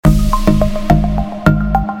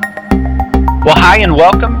Well, hi and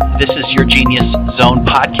welcome. This is your Genius Zone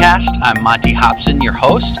podcast. I'm Monty Hobson, your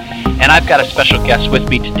host, and I've got a special guest with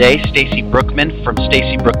me today, Stacy Brookman from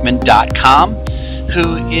stacybrookman.com,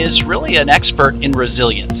 who is really an expert in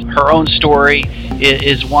resilience. Her own story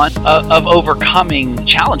is one of overcoming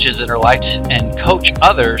challenges in her life and coach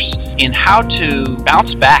others in how to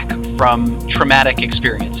bounce back from traumatic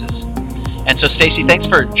experiences. And so, Stacy, thanks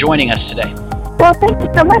for joining us today. Well, thank you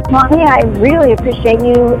so much, Monty. I really appreciate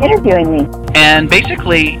you interviewing me. And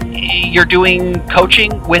basically, you're doing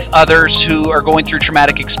coaching with others who are going through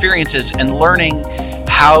traumatic experiences and learning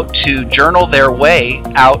how to journal their way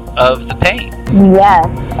out of the pain. Yes,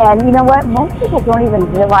 and you know what? Most people don't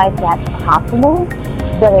even realize that's possible,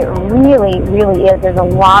 but it really, really is. There's a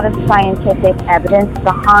lot of scientific evidence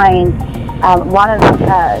behind a lot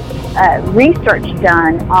of research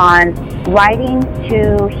done on writing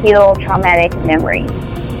to heal traumatic memories.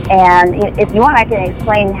 And if you want, I can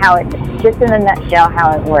explain how it, just in a nutshell,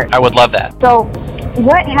 how it works. I would love that. So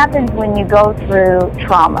what happens when you go through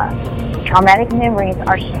trauma? Traumatic memories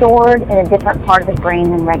are stored in a different part of the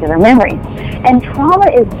brain than regular memories. And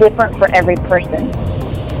trauma is different for every person.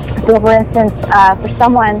 So for instance, for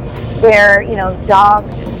someone, their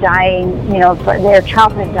dogs dying, their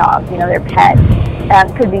childhood dogs, their pet,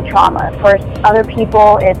 could be trauma. For other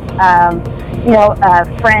people, it's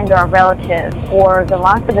a friend or a relative, or the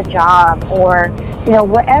loss of a job, or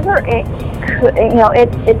whatever it could.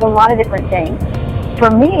 It's a lot of different things. For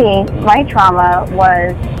me, my trauma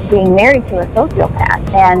was being married to a sociopath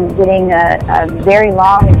and getting a very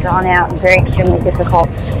long and drawn out and very extremely difficult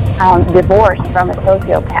divorce from a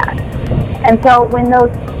sociopath. And so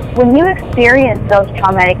when you experience those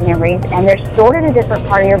traumatic memories and they're stored in a different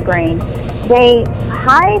part of your brain, they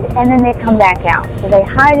hide and then they come back out. So they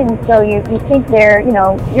hide, and so you think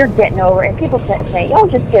you're getting over it. And people say, oh,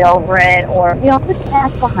 just get over it, or, put the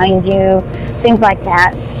past behind you, things like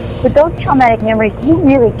that. But those traumatic memories, you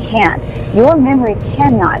really can't. Your memory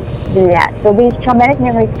cannot do that. So these traumatic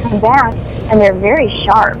memories come back, and they're very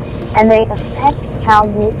sharp, and they affect how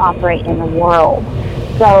you operate in the world.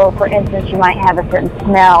 So, for instance, you might have a certain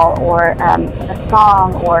smell or a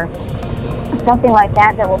song or something like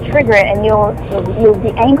that will trigger it, and you'll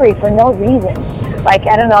be angry for no reason. Like,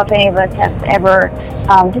 I don't know if any of us have ever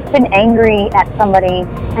just been angry at somebody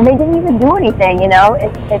and they didn't even do anything.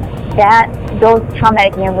 It's that those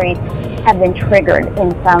traumatic memories have been triggered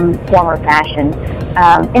in some form or fashion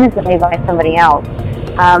innocently by somebody else.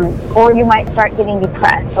 Or you might start getting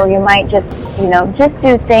depressed, or you might just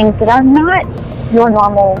do things that are not your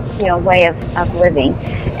normal way of living.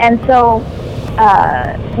 And so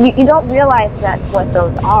you don't realize that's what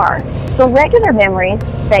those are. So regular memories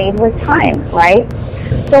fade with time, right?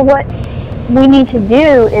 So what we need to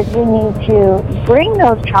do is we need to bring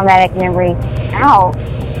those traumatic memories out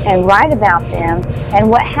and write about them. And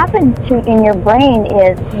what happens in your brain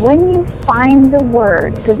is when you find the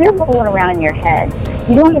words, because they're rolling around in your head,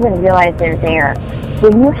 you don't even realize they're there. So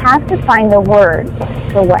you have to find the words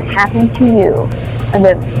for what happened to you, and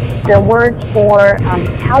the words for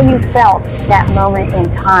how you felt that moment in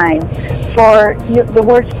time, for the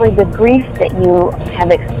words for the grief that you have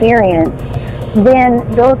experienced. Then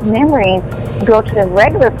those memories go to the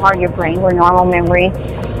regular part of your brain where normal memories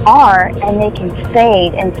are, and they can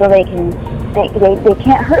fade, and so they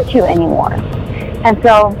can't hurt you anymore. And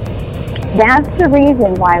so that's the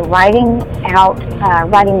reason why writing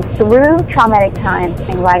through traumatic times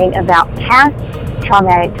and writing about past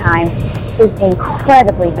traumatic times is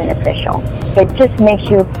incredibly beneficial. It just makes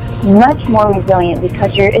you much more resilient,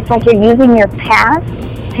 because it's like you're using your past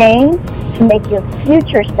pain to make your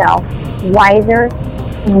future self wiser,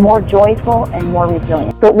 more joyful, and more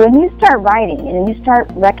resilient. But when you start writing and you start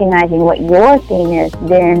recognizing what your theme is,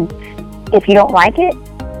 then if you don't like it,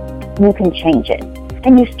 you can change it.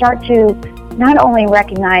 And you start to not only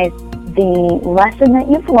recognize the lesson that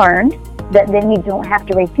you've learned, that then you don't have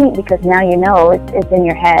to repeat because now you know it's in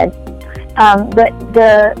your head, but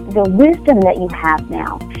the wisdom that you have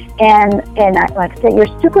now. And like I said, your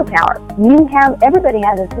superpower. Everybody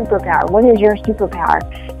has a superpower. What is your superpower?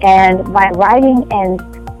 And by writing and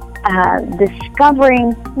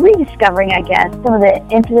rediscovering, I guess, some of the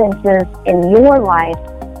incidences in your life,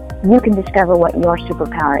 you can discover what your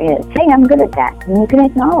superpower is. Hey, I'm good at that. And you can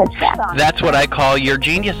acknowledge that. That's what I call your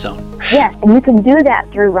genius zone. Yes, and you can do that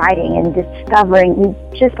through writing and discovering.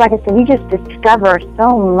 Just like I said, you just discover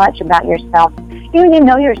so much about yourself. You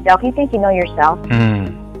know yourself. You think you know yourself.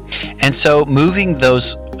 And so moving those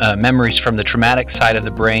memories from the traumatic side of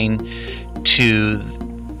the brain to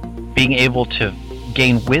being able to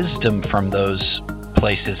gain wisdom from those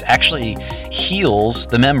places actually heals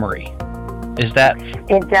the memory. Is that?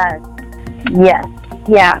 It does. Yes.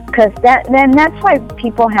 Yeah, because that's why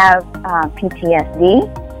people have PTSD,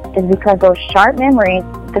 is because those sharp memories,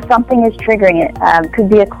 because something is triggering it. Could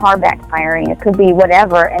be a car backfiring, it could be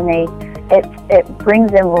whatever, and it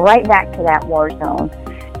brings them right back to that war zone.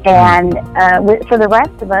 And for the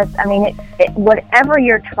rest of us, I mean, whatever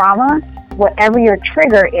your trauma, whatever your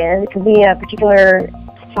trigger is, it could be a particular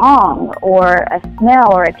song or a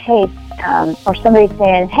smell or a taste, or somebody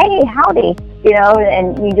saying, "Hey, howdy,"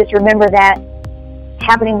 and you just remember that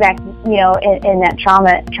happening back, in that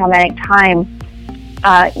traumatic time.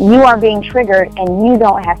 You are being triggered, and you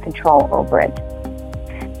don't have control over it.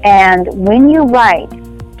 And when you write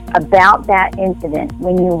about that incident,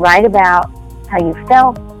 when you write about how you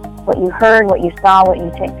felt, what you heard, what you saw, what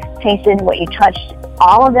you tasted, what you touched,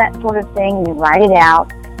 all of that sort of thing, you write it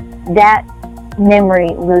out, that memory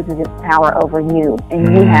loses its power over you,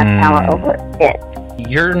 and you have power over it.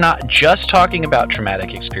 You're not just talking about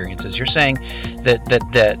traumatic experiences. You're saying that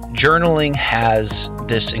journaling has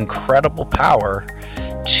this incredible power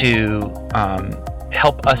to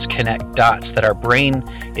help us connect dots that our brain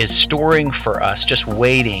is storing for us, just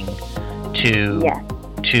waiting to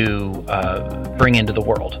bring into the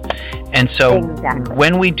world. And so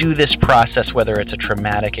when we do this process, whether it's a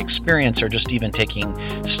traumatic experience or just even taking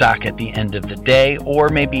stock at the end of the day, or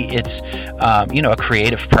maybe it's a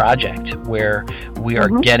creative project where we are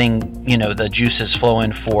getting the juices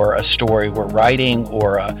flowing for a story we're writing,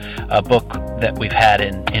 or a book that we've had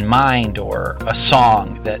in mind, or a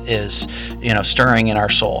song that is stirring in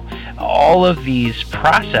our soul. All of these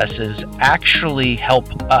processes actually help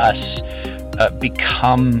us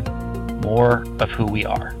become more of who we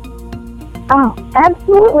are. Oh,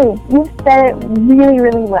 absolutely. You said it really,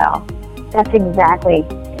 really well. That's exactly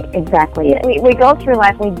it. We go through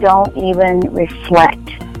life, we don't even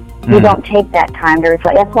reflect. We don't take that time to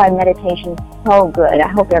reflect. That's why meditation is so good. I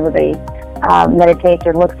hope everybody meditates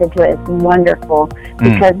or looks into it. It's wonderful,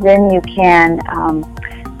 because then you can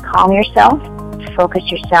calm yourself,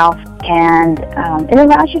 focus yourself, and it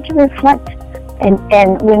allows you to reflect. And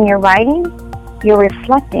when you're writing, you're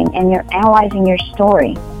reflecting and you're analyzing your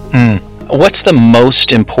story. What's the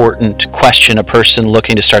most important question a person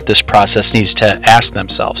looking to start this process needs to ask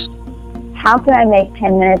themselves? How can I make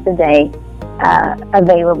 10 minutes a day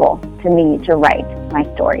available to me to write my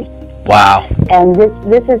stories? Wow. And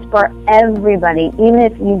this is for everybody. Even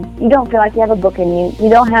if you don't feel like you have a book in you, you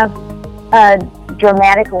don't have a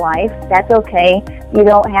dramatic life, that's okay. You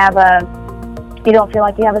don't feel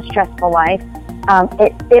like you have a stressful life.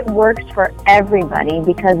 It works for everybody,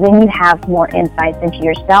 because then you have more insights into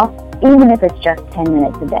yourself, even if it's just 10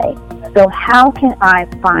 minutes a day. So how can I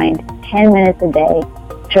find 10 minutes a day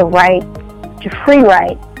to free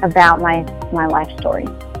write about my life story?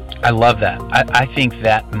 I love that. I think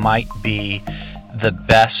that might be the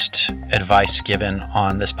best advice given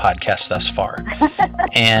on this podcast thus far.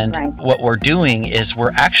 And right. What we're doing is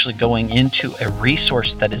we're actually going into a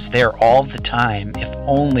resource that is there all the time, if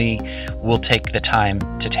only we'll take the time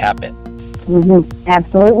to tap it.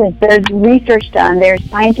 Absolutely. There's research done, there's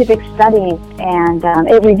scientific studies, and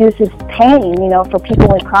it reduces pain, for people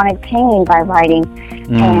with chronic pain by writing.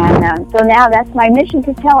 And so now that's my mission,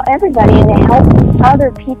 to tell everybody and to help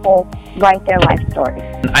other people write their life story.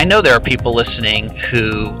 I know there are people listening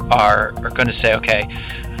who are going to say, okay,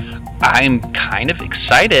 I'm kind of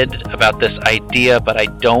excited about this idea, but I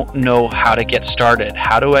don't know how to get started.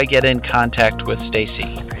 How do I get in contact with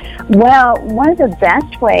Stacy? Well, one of the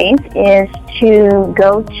best ways is to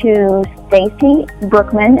go to Stacy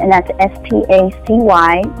Brookman, and that's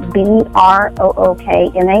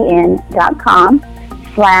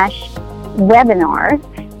StacyBrookman.com/webinars,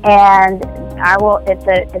 and it's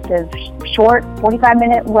a short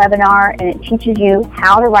 45-minute webinar, and it teaches you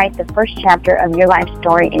how to write the first chapter of your life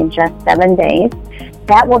story in just 7 days.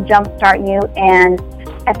 That will jumpstart you, and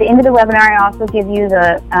at the end of the webinar, I also give you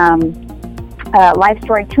the life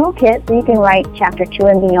story toolkit, so you can write chapter 2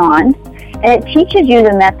 and beyond. And it teaches you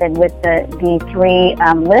the method with the 3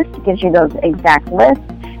 lists. It gives you those exact lists,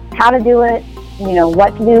 how to do it,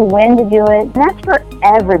 what to do, when to do it. And that's for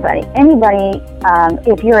everybody. Anybody,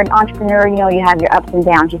 if you're an entrepreneur, you have your ups and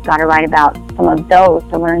downs. You've got to write about some of those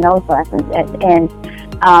to learn those lessons. And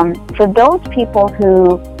for those people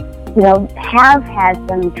who, have had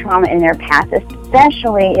some trauma in their past,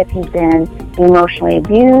 especially if you've been emotionally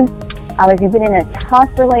abused, if you've been in a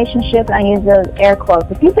tough relationship, I use those air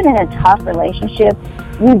quotes, if you've been in a tough relationship,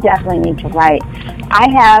 you definitely need to write. I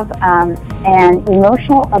have an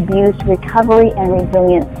Emotional Abuse Recovery and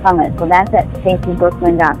Resilience Summit. So that's at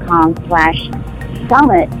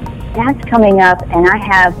StacyBrookman.com/summit. That's coming up, and I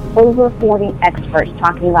have over 40 experts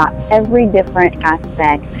talking about every different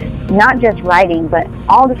aspect, not just writing, but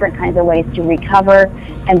all different kinds of ways to recover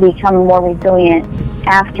and become more resilient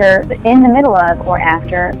after, in the middle of, or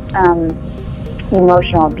after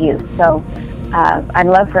emotional abuse. So I'd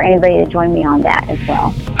love for anybody to join me on that as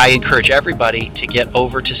well. I encourage everybody to get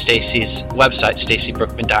over to Stacy's website,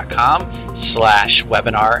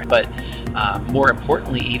 stacybrookman.com/webinar, but more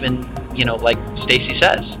importantly, even, like Stacy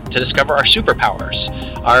says, to discover our superpowers,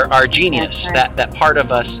 our genius, right. that part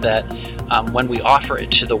of us that when we offer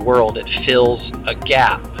it to the world, it fills a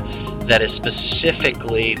gap that is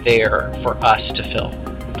specifically there for us to fill.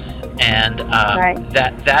 And right.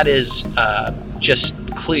 that is just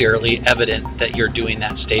clearly evident that you're doing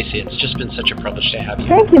that, Stacy. It's just been such a privilege to have you.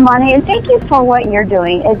 Thank you, Monty, and thank you for what you're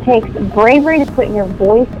doing. It takes bravery to put your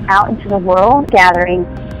voice out into the world, gathering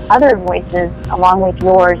other voices along with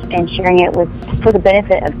yours and sharing it for the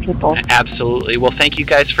benefit of people. Absolutely. Well, thank you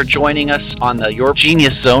guys for joining us on the Your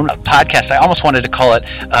Genius Zone podcast. I almost wanted to call it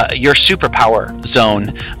Your Superpower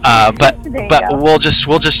Zone, but we'll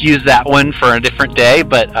just use that one for a different day.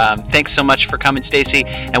 But thanks so much for coming, Stacy,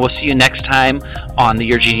 and we'll see you next time on the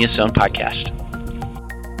Your Genius Zone podcast.